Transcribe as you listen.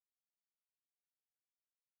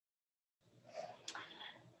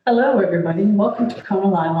Hello, everybody. Welcome to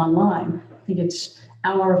Percona Live Online. I think it's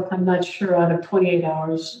hour, I'm not sure, out of 28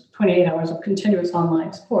 hours of continuous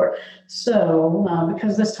online support. So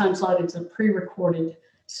because this time slot is a pre-recorded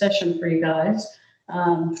session for you guys,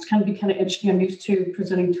 it's kind of interesting. I'm used to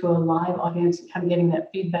presenting to a live audience and kind of getting that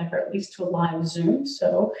feedback, or at least to a live Zoom.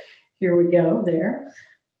 So here we go there.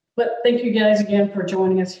 But thank you guys again for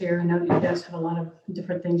joining us here. I know that you guys have a lot of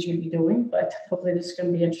different things you'd be doing, but hopefully this is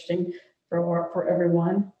going to be interesting for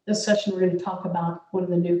everyone. This session, we're going to talk about one of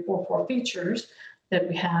the new 4.4 features that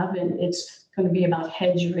we have, and it's going to be about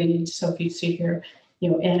hedge reads. So if you see here,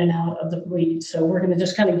 in and out of the read. So we're going to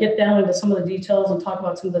just kind of get down into some of the details and talk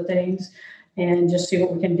about some of the things and just see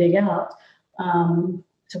what we can dig out.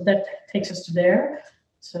 So that takes us to there.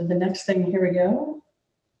 So the next thing, here we go.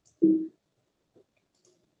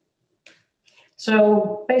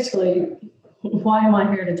 So basically, why am I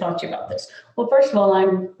here to talk to you about this? Well, first of all,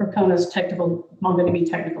 I'm Percona's MongoDB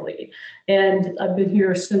technical lead, and I've been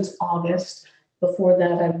here since August. Before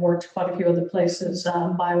that, I've worked quite a few other places,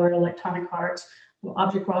 Bioware, Electronic Arts,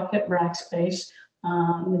 Object Rocket, Rackspace,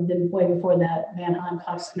 and then way before that, Van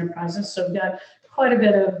Cox Enterprises. So I've got quite a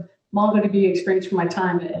bit of MongoDB experience from my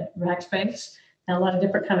time at Rackspace, and a lot of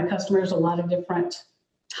different kind of customers, a lot of different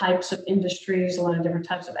types of industries, a lot of different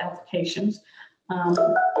types of applications.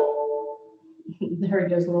 There he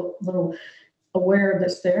goes, a little aware of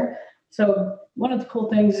this there. So one of the cool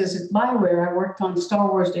things is at Bioware, I worked on Star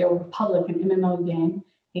Wars: The Old Republic, an MMO game,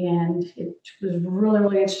 and it was really,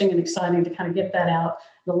 really interesting and exciting to kind of get that out.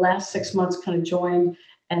 The last 6 months kind of joined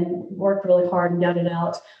and worked really hard and got it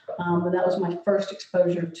out. And that was my first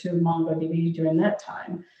exposure to MongoDB during that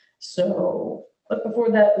time. So, but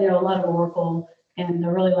before that, a lot of Oracle, and I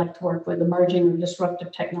really like to work with emerging or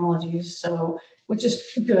disruptive technologies. So, which is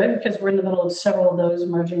good because we're in the middle of several of those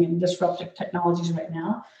emerging and disruptive technologies right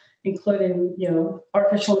now, including,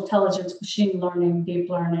 artificial intelligence, machine learning, deep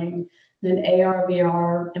learning, then AR,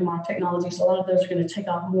 VR, MR technologies. A lot of those are going to take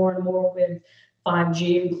off more and more with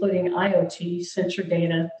 5G, including IoT, sensor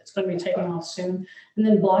data. It's going to be taking off soon. And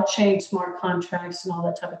then blockchain, smart contracts, and all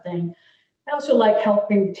that type of thing. I also like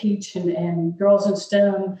helping teach and girls in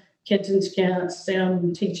STEM, kids in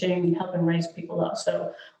STEM teaching, and helping raise people up.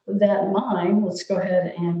 So with that in mind, let's go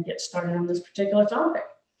ahead and get started on this particular topic.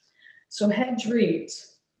 So hedge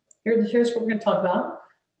reads. Here's what we're going to talk about.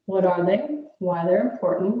 What are they? Why they're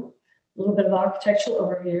important. A little bit of architectural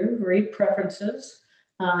overview, read preferences,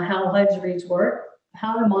 how hedge reads work,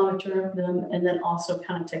 how to monitor them, and then also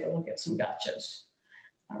kind of take a look at some gotchas.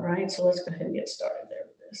 All right, so let's go ahead and get started there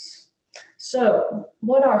with this. So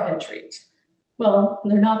what are hedge reads? Well,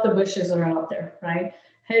 they're not the bushes that are out there, right?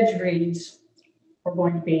 Hedge reads are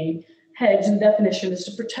going to be hedge. The definition is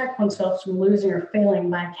to protect oneself from losing or failing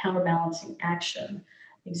by a counterbalancing action.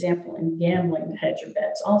 Example, in gambling, to hedge your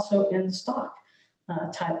bets. Also in stock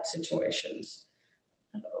type situations.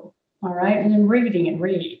 All right, and then reading and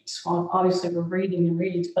reads. Well, obviously we're reading and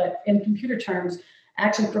reads, but in computer terms,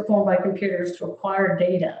 actions performed by computers to acquire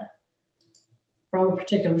data from a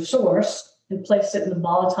particular source and place it in the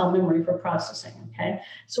volatile memory for processing, okay?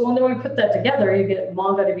 So when we put that together, you get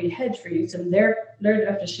MongoDB hedge reads, and their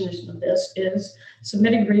definition of this is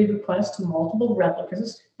submitting read requests to multiple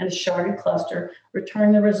replicas and a sharded cluster,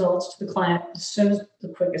 return the results to the client as soon as the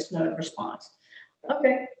quickest node response.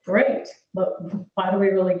 Okay, great, but why do we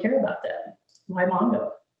really care about that? Why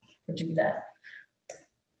Mongo would do that?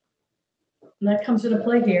 And that comes into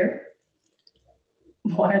play here.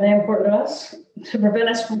 Why are they important to us? To prevent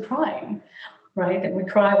us from crying, right? And we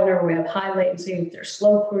cry whenever we have high latency, if there's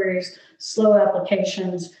slow queries, slow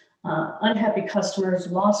applications, unhappy customers,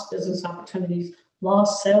 lost business opportunities,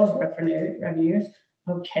 lost sales revenues.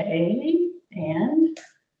 Okay, and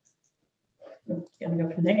we're gonna go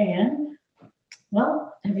from there. And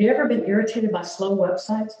well, have you ever been irritated by slow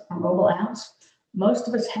websites or mobile apps? Most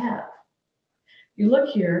of us have. You look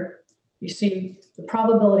here, you see the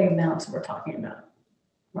probability of bounce that we're talking about.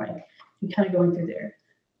 Right, and kind of going through there.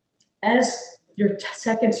 As your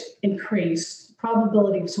seconds increase, the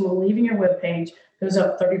probability of someone leaving your web page goes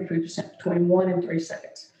up 33% between 1 and 3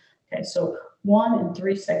 seconds. Okay, so 1 and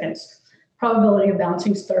 3 seconds, probability of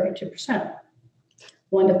bouncing is 32%.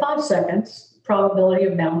 1 to 5 seconds, probability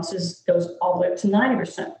of bounces goes all the way up to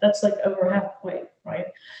 90%. That's like over half a point, right?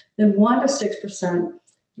 Then 1 to 6%,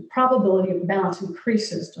 the probability of bounce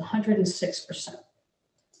increases to 106%.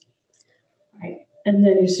 Right? And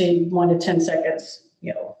then you see 1 to 10 seconds,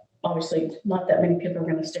 obviously not that many people are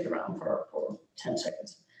going to stick around for 10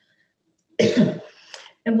 seconds.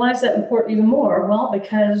 And why is that important even more? Well,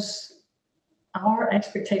 because our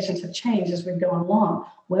expectations have changed as we've gone along.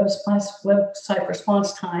 Website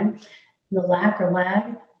response time, the lack or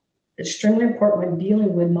lag extremely important when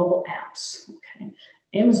dealing with mobile apps. Okay,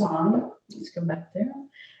 Amazon, let's go back there.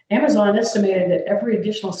 Amazon estimated that every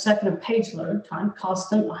additional second of page load time costs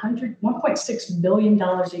them $1.6 billion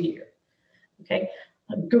a year. Okay,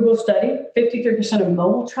 a Google study, 53% of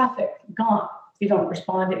mobile traffic gone if you don't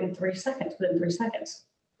respond in 3 seconds, within 3 seconds.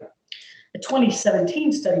 A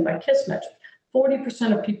 2017 study by Kissmetric,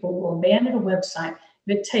 40% of people will abandon a website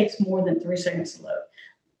if it takes more than 3 seconds to load.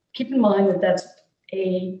 Keep in mind that that's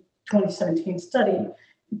a 2017 study.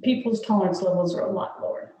 People's tolerance levels are a lot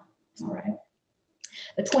lower now, all right?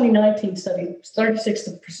 A 2019 study,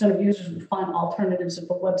 36% of users would find alternatives if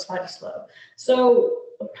a website is slow. So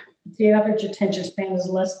the average attention span is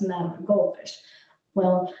less than that of a goldfish.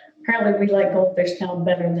 Well, apparently we like goldfish now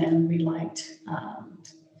better than we liked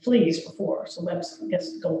fleas before. So I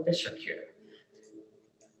guess goldfish are cuter.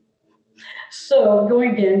 So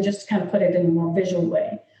going again, just to kind of put it in a more visual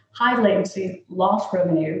way, high latency, lost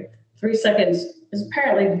revenue, 3 seconds is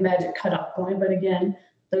apparently the magic cutoff point, but again,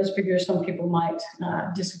 those figures some people might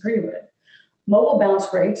disagree with. Mobile bounce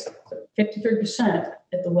rates, 53%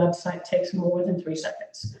 if the website takes more than 3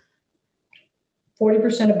 seconds.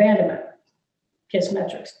 40% abandonment,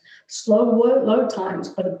 Kissmetrics. Slow load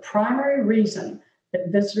times are the primary reason that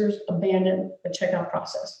visitors abandon the checkout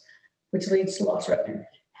process, which leads to lost revenue.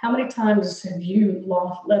 How many times have you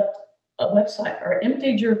left a website or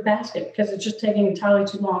emptied your basket because it's just taking entirely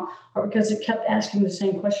too long, or because it kept asking the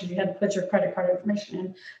same questions? You had to put your credit card information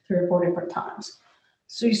in 3 or 4 different times.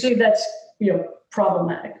 So you see that's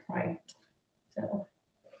problematic, right? So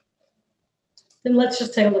then let's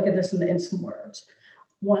just take a look at this in some words.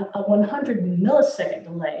 A 100 millisecond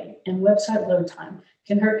delay in website load time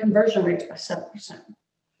can hurt conversion rates by 7%.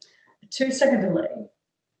 A 2-second delay,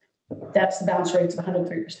 that's the bounce rates of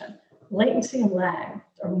 103%. Latency and lag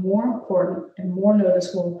are more important and more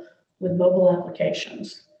noticeable with mobile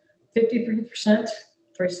applications. 53%,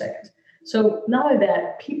 3 seconds. So not only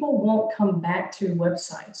that, people won't come back to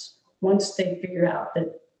websites once they figure out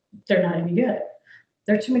that they're not any good.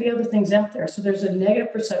 There are too many other things out there. So there's a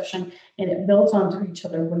negative perception, and it builds onto each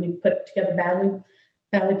other when you put together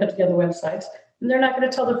badly put together websites. And they're not going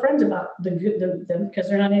to tell their friends about them because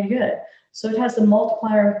they're not any good. So it has the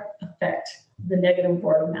multiplier effect, the negative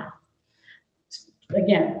word of mouth.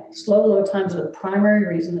 Again, slow load times are the primary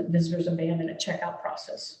reason that visitors abandon a checkout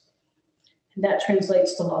process. And that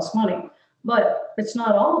translates to lost money. But it's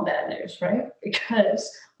not all bad news, right? Because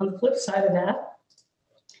on the flip side of that,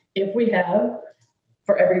 if we have,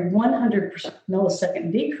 for every 100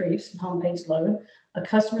 millisecond decrease in homepage load, a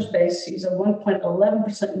customer's base sees a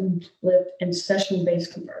 1.11% lift in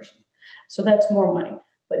session-based conversion. So that's more money.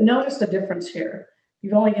 But notice the difference here.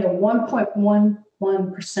 You only get a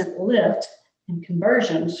 1.11% lift in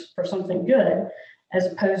conversions for something good, as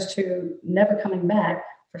opposed to never coming back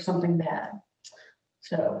for something bad.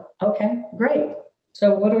 So, okay, great.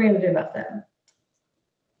 So what are we going to do about that?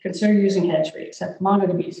 Consider using Hedged Reads,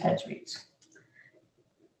 MongoDB's Hedged Reads.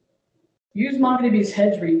 Use MongoDB's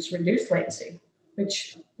Hedged Reads to reduce latency,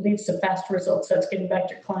 which leads to faster results. That's getting back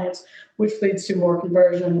to clients, which leads to more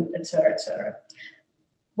conversion, et cetera, et cetera.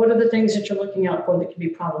 What are the things that you're looking out for that can be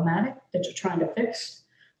problematic, that you're trying to fix?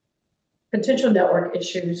 Potential network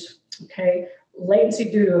issues, okay? Latency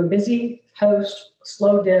due to a busy host,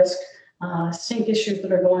 slow disk, sync issues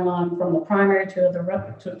that are going on from the primary to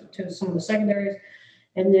some of the secondaries.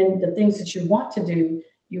 And then the things that you want to do,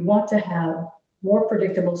 you want to have more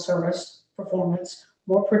predictable service performance,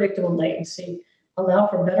 more predictable latency, allow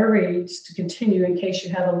for better reads to continue in case you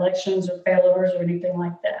have elections or failovers or anything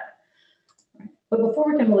like that. But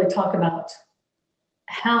before we can really talk about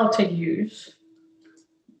how to use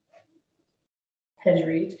Hedged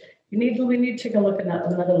Reads, we need to take a look at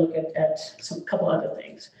another look at some couple other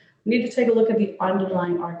things. We need to take a look at the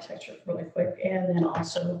underlying architecture really quick, and then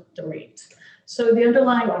also the reads. So the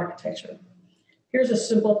underlying architecture. Here's a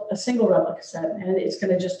single replica set, and it's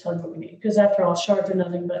going to just tell you what we need, because after all, shards are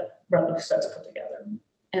nothing but replica sets put together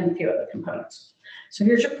and a few other components. So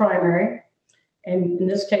here's your primary, and in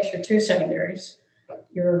this case, your 2 secondaries.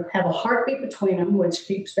 You have a heartbeat between them, which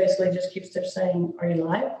basically just keeps them saying, are you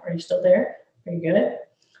live? Are you still there? Are you good?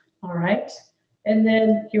 All right. And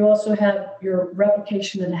then you also have your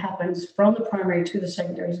replication that happens from the primary to the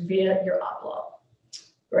secondaries via your op log.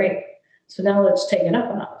 Great. So now let's take it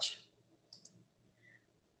up a notch.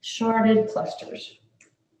 Sharded clusters.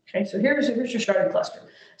 Okay, so here's your sharded cluster.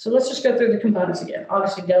 So let's just go through the components again.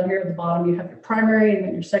 Obviously, down here at the bottom, you have your primary, and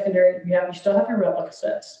then your secondary. You still have your replica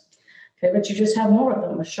sets. Okay, but you just have more of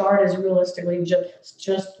them. A shard is realistically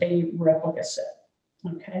just a replica set.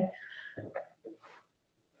 Okay.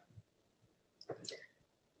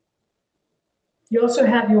 You also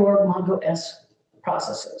have your MongoS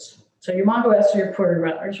processes. So your MongoS are your query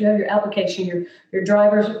routers. You have your application, your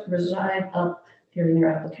drivers reside up here in your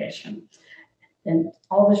application. And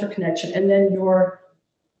all of this your connection. And then your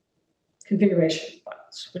configuration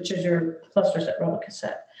files, which is your cluster set, replica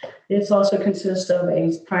set. It also consists of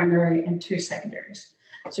a primary and 2 secondaries.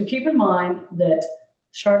 So keep in mind that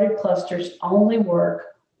sharded clusters only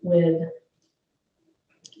work with,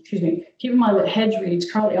 keep in mind that Hedged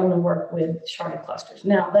Reads currently only work with sharded clusters.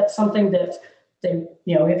 Now, that's something that they,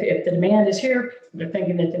 if the demand is here, they're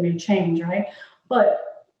thinking that they may change, right?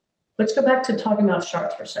 But let's go back to talking about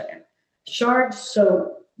shards for a second. Shards,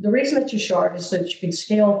 so the reason that you shard is so that you can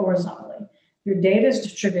scale horizontally. Your data is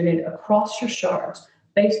distributed across your shards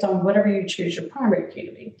based on whatever you choose your primary key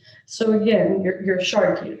to be. So again, your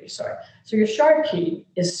shard key to be, sorry. So your shard key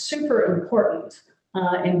is super important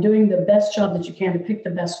in doing the best job that you can to pick the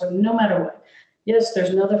best one, no matter what. Yes, there's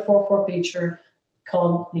another 4.4 feature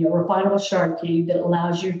called refinable shard key that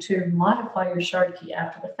allows you to modify your shard key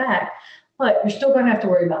after the fact, but you're still going to have to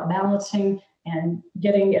worry about balancing and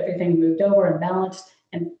getting everything moved over and balanced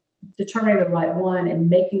and determining the right one and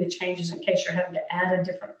making the changes in case you're having to add a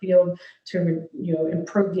different field to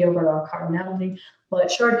improve the overall cardinality.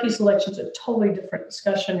 But shard key selection is a totally different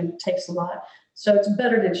discussion and it takes a lot. So it's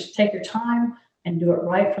better to just take your time and do it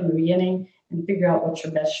right from the beginning and figure out what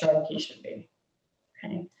your best shard key should be.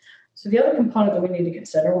 Okay. So the other component that we need to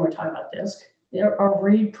consider when we're talking about this are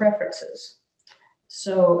read preferences.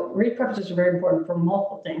 So read preferences are very important for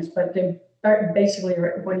multiple things, but they basically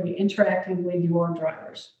are going to be interacting with your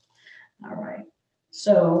drivers. All right.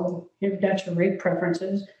 So you've got your read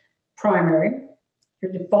preferences, primary,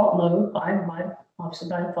 your default mode obviously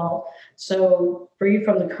by default. So read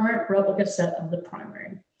from the current replica set of the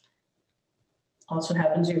primary. Also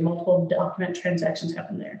happens, your multiple document transactions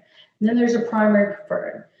happen there. And then there's a primary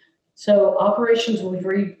preferred. So operations will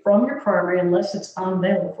read from your primary unless it's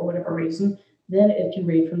unavailable for whatever reason, then it can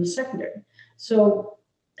read from the secondary. So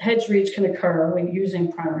Hedged Reads can occur when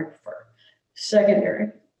using primary preferred.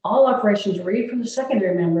 Secondary, all operations read from the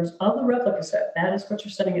secondary members of the replica set. That is what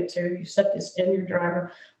you're setting it to. You set this in your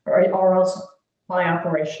driver or else by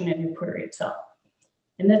operation in your query itself.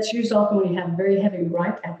 And that's used often when you have very heavy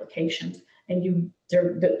write applications and so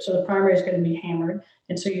the primary is going to be hammered.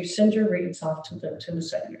 And so you send your reads off to the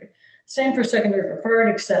secondary. Same for secondary preferred,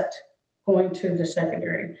 except going to the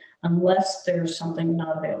secondary unless there's something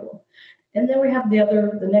not available. And then we have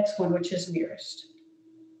the next one, which is nearest.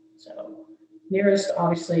 So nearest,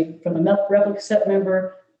 obviously, from the replica set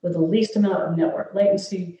member with the least amount of network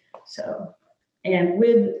latency. So, and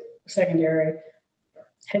with secondary,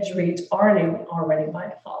 Hedged Reads are enabled already by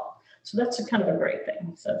default. So that's a kind of a great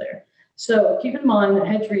thing. So keep in mind that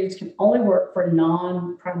Hedged Reads can only work for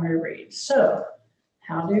non-primary reads. So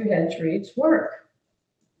how do Hedged Reads work?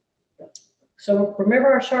 So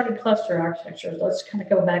remember our sharded cluster architecture. Let's kind of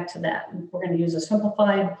go back to that. We're going to use a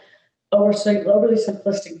simplified, overly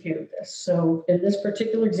simplistic view of this. So in this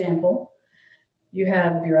particular example, you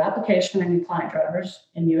have your application and your client drivers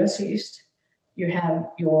in US East. You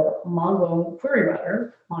have your Mongo query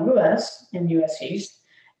router, MongoS, in US East.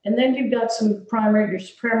 And then you've got your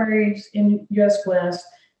primaries in US West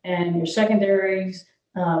and your secondaries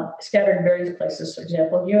scattered in various places. For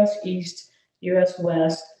example, US East, US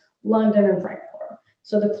West, London, and Frankfurt.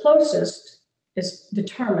 So the closest is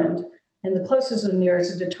determined, and the closest and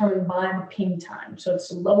nearest is determined by the ping time. So it's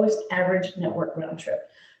the lowest average network round trip.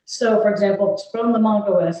 So for example, it's from the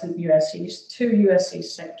MongoS in US East to US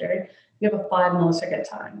East secondary, you have a 5 millisecond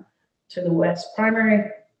time. To the West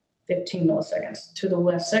primary, 15 milliseconds. To the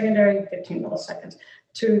West secondary, 15 milliseconds.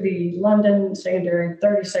 To the London secondary,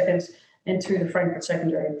 30 seconds. And to the Frankfurt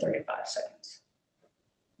secondary, 35 seconds.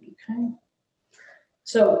 Okay.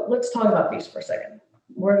 So let's talk about these for a second.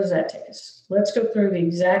 Where does that take us? Let's go through the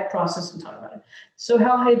exact process and talk about it. So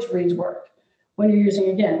how Hedged Reads work. When you're using,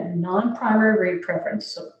 again, non-primary read preference,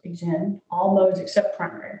 so again, all modes except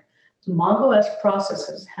primary. The MongoS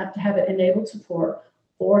processes have to have it enabled support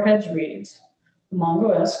for Hedged Reads. The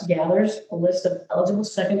MongoS gathers a list of eligible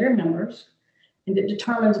secondary members, and it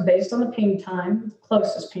determines based on the ping time,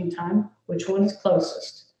 closest ping time, which one is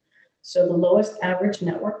closest. So the lowest average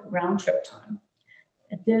network round trip time.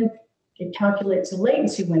 And then it calculates a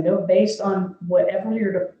latency window based on whatever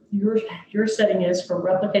your setting is for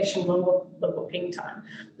replication local ping time.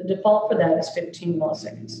 The default for that is 15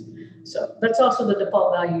 milliseconds. So that's also the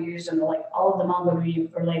default value used in all of the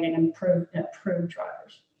MongoDB related improved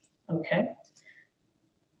drivers. Okay.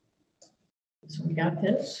 So we got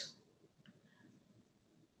this.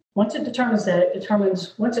 Once it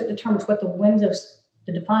determines what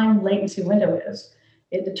the defined latency window is,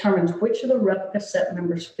 It determines which of the replica set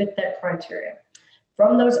members fit that criteria.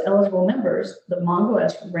 From those eligible members, the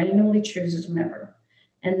MongoS randomly chooses a member,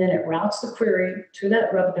 and then it routes the query to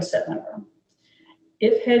that replica set member.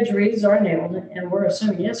 If hedge reads are enabled, and we're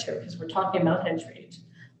assuming yes here because we're talking about hedge reads,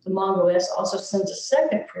 the MongoS also sends a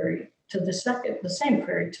second query to the same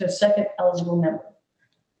query to a second eligible member.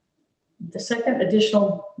 The second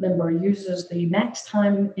additional member uses the max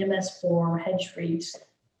time MS4 hedge reads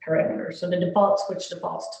parameter. So the default switch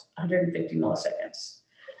defaults to 150 milliseconds.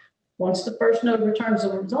 Once the first node returns the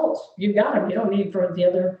results, you've got them. You don't need for the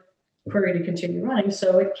other query to continue running.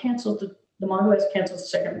 So it cancels the MongoS cancels the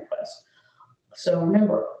second request. So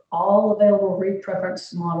remember, all available read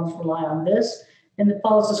preference models rely on this, and it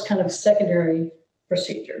follows this kind of secondary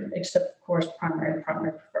procedure, except of course primary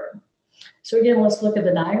preferred. So again, let's look at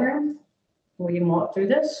the diagram. We can walk through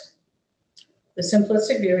this. The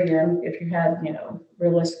simplistic view again, if you had,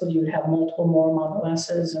 realistically, you would have multiple more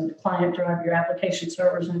MongoS's and the client drive your application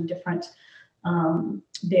servers in different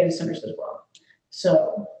data centers as well.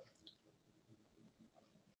 So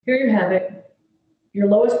here you have it. Your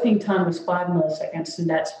lowest ping time was 5 milliseconds, and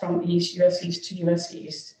that's from US East to US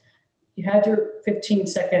East. You had your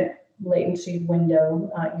 15-second latency window,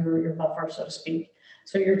 your buffer, so to speak.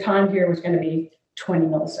 So your time here was going to be 20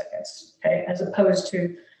 milliseconds, okay, as opposed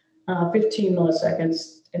to 15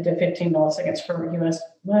 milliseconds into 15 milliseconds for US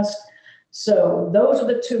West. So those are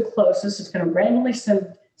the two closest. It's going to randomly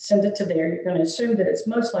send it to there. You're going to assume that it's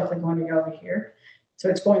most likely going to go over here. So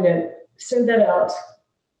it's going to send that out,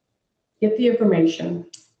 get the information,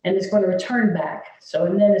 and it's going to return back. So,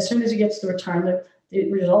 and then as soon as it gets the return,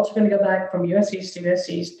 the results are going to go back from US East to US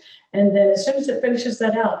East. And then as soon as it finishes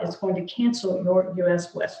that out, it's going to cancel your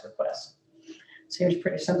US West request. Seems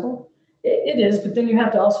pretty simple. It is, but then you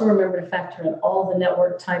have to also remember to factor in all the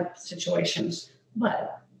network type situations.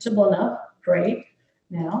 But simple enough, great.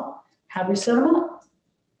 Now, how do we set them up?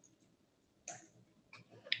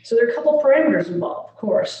 So there are a couple parameters involved, of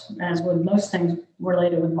course, as with most things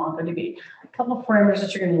related with MongoDB. A couple of parameters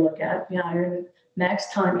that you're going to look at. Your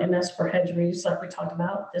max time MS for hedge reads, like we talked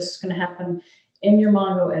about. This is going to happen in your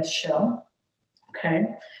MongoS shell.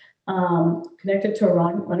 Okay. Connected to a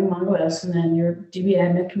running MongoS, and then your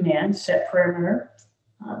dbadmin command set parameter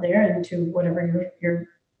there into whatever your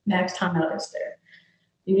max timeout is there.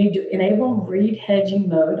 You need to enable read hedging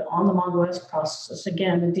mode on the MongoS processes.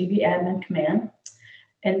 Again, the dbadmin command.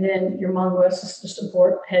 And then your MongoS is to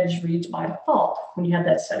support hedge reads by default when you have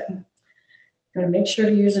that setting. You're going to make sure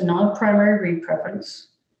to use a non-primary read preference.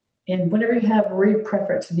 And whenever you have read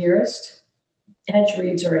preference nearest, hedge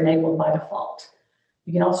reads are enabled by default.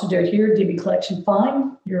 You can also do it here, DB collection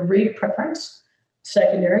find, your read preference,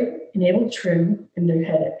 secondary, enabled true, and the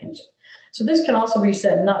head engine. So this can also be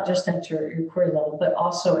set not just at your query level, but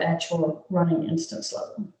also at your running instance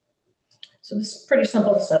level. So this is pretty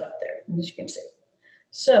simple to set up there, as you can see.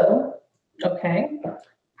 So, okay,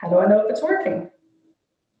 how do I know if it's working?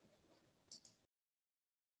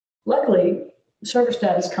 Luckily, server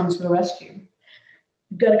status comes to the rescue.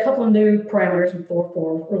 We've got a couple of new parameters in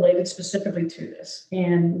 4.4 related specifically to this,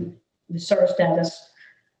 and the server status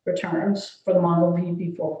returns for the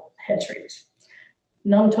MongoDB 4 hedge reads.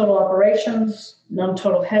 Num total operations, num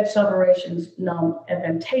total hedged operations, num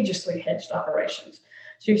advantageously hedged operations.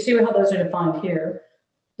 So you see how those are defined here.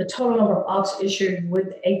 The total number of ops issued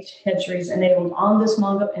with hedge reads enabled on this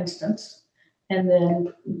Mongo instance, and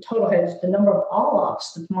then total hedge, the number of all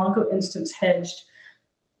ops the Mongo instance hedged.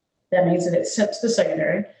 That means that it sent to the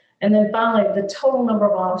secondary. And then finally, the total number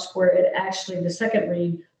of ops where it actually, the second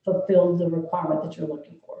read fulfilled the requirement that you're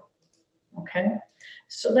looking for. Okay,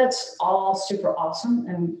 so that's all super awesome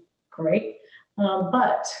and great.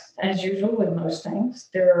 But as usual with most things,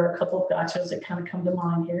 there are a couple of gotchas that kind of come to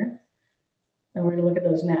mind here. And we're going to look at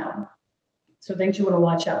those now. So things you want to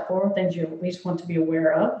watch out for, things you at least want to be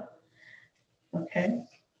aware of. Okay.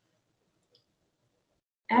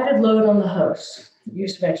 Added load on the host,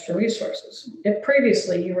 use of extra resources. If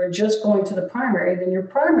previously you were just going to the primary, then your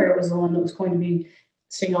primary was the one that was going to be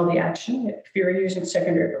seeing all the action. If you were using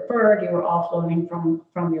secondary preferred, you were offloading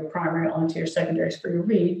from your primary onto your secondaries for your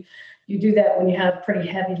read. You do that when you have pretty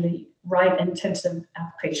heavily write-intensive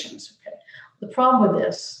applications. Okay. The problem with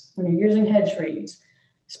this, when you're using hedge reads,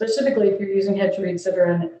 specifically if you're using hedge reads that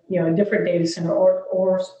are in a different data center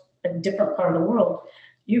or a different part of the world,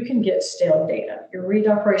 you can get stale data. Your read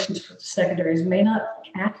operations for the secondaries may not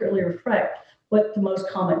accurately reflect what the most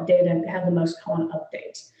common data and have the most common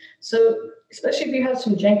updates. So especially if you have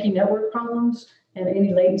some janky network problems and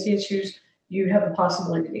any latency issues, you have the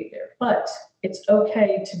possibility to be there. But it's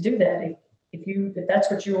okay to do that if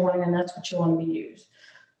that's what you're wanting and that's what you want to be used.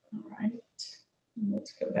 All right.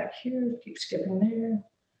 Let's go back here, keep skipping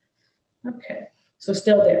there. Okay, so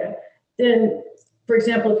still there. Then, for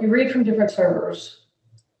example, if you read from different servers,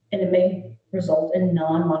 and it may result in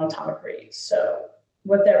non-monatomic reads. So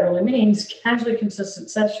what that really means, casually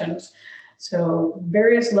consistent sessions. So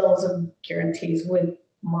various levels of guarantees with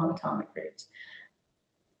monatomic reads.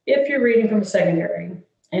 If you're reading from a secondary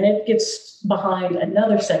and it gets behind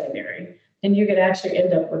another secondary, then you could actually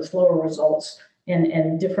end up with slower results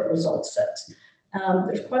and different result sets.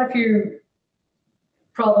 There's quite a few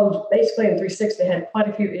problems. Basically, in 3.6, they had quite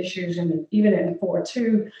a few issues, and even in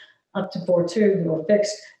 4.2, up to 4.2, that were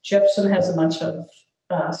fixed. Jefferson has a bunch of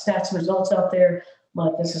stats and results out there,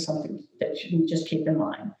 but this is something that you can just keep in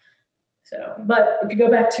mind. So, but if you go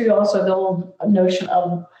back to also the old notion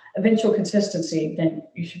of eventual consistency, then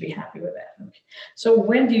you should be happy with that. Okay. So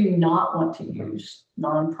when do you not want to use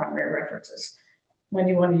non-primary references? When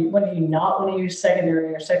do you not want to use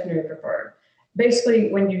secondary or secondary preferred? Basically,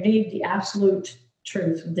 when you need the absolute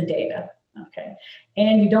truth of the data, okay?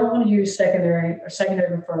 And you don't want to use secondary or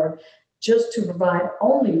secondary preferred just to provide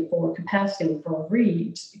only for capacity for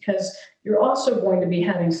reads, because you're also going to be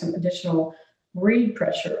having some additional read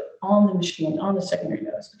pressure on the machine, on the secondary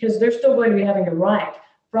nodes, because they're still going to be having to write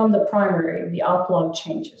from the primary, the oplog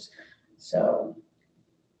changes. So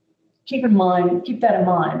keep that in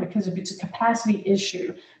mind, because if it's a capacity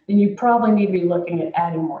issue, then you probably need to be looking at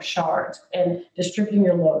adding more shards and distributing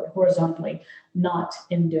your load horizontally, not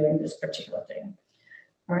in doing this particular thing.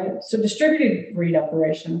 All right, so distributed read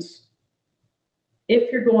operations,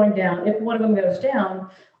 if you're going down, if one of them goes down,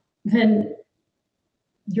 then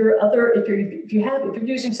your other, if you're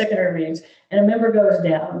using secondary reads and a member goes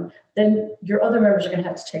down, then your other members are going to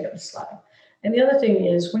have to take up the slack. And the other thing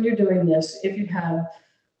is, when you're doing this, if you have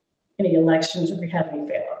any elections, if you have any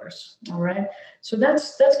failures, all right? So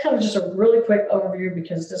that's kind of just a really quick overview,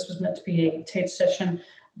 because this was meant to be a tape session.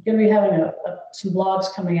 I'm going to be having some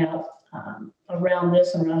blogs coming out around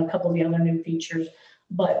this and around a couple of the other new features,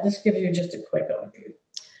 but this gives you just a quick overview.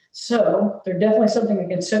 So they're definitely something to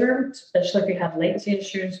consider, especially if you have latency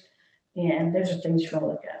issues, and those are things you want to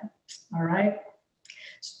look at. All right.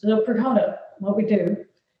 So Percona, what we do,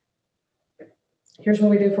 here's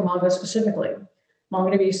what we do for Mongo specifically.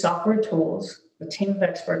 MongoDB software tools, a team of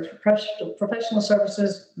experts, professional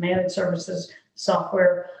services, managed services,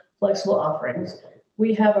 software, flexible offerings.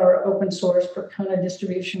 We have our open source Percona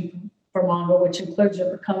distribution for Mongo, which includes a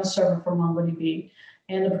Percona server for MongoDB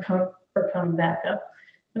and the Percona backup.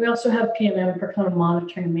 And we also have PMM, Percona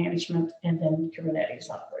monitoring management, and then Kubernetes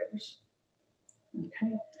operators.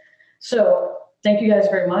 Okay, so thank you guys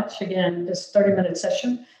very much. Again, this 30-minute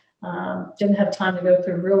session. Didn't have time to go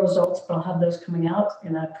through real results, but I'll have those coming out,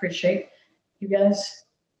 and I appreciate you guys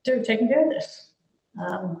taking care of this.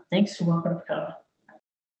 Thanks, and welcome to Percona.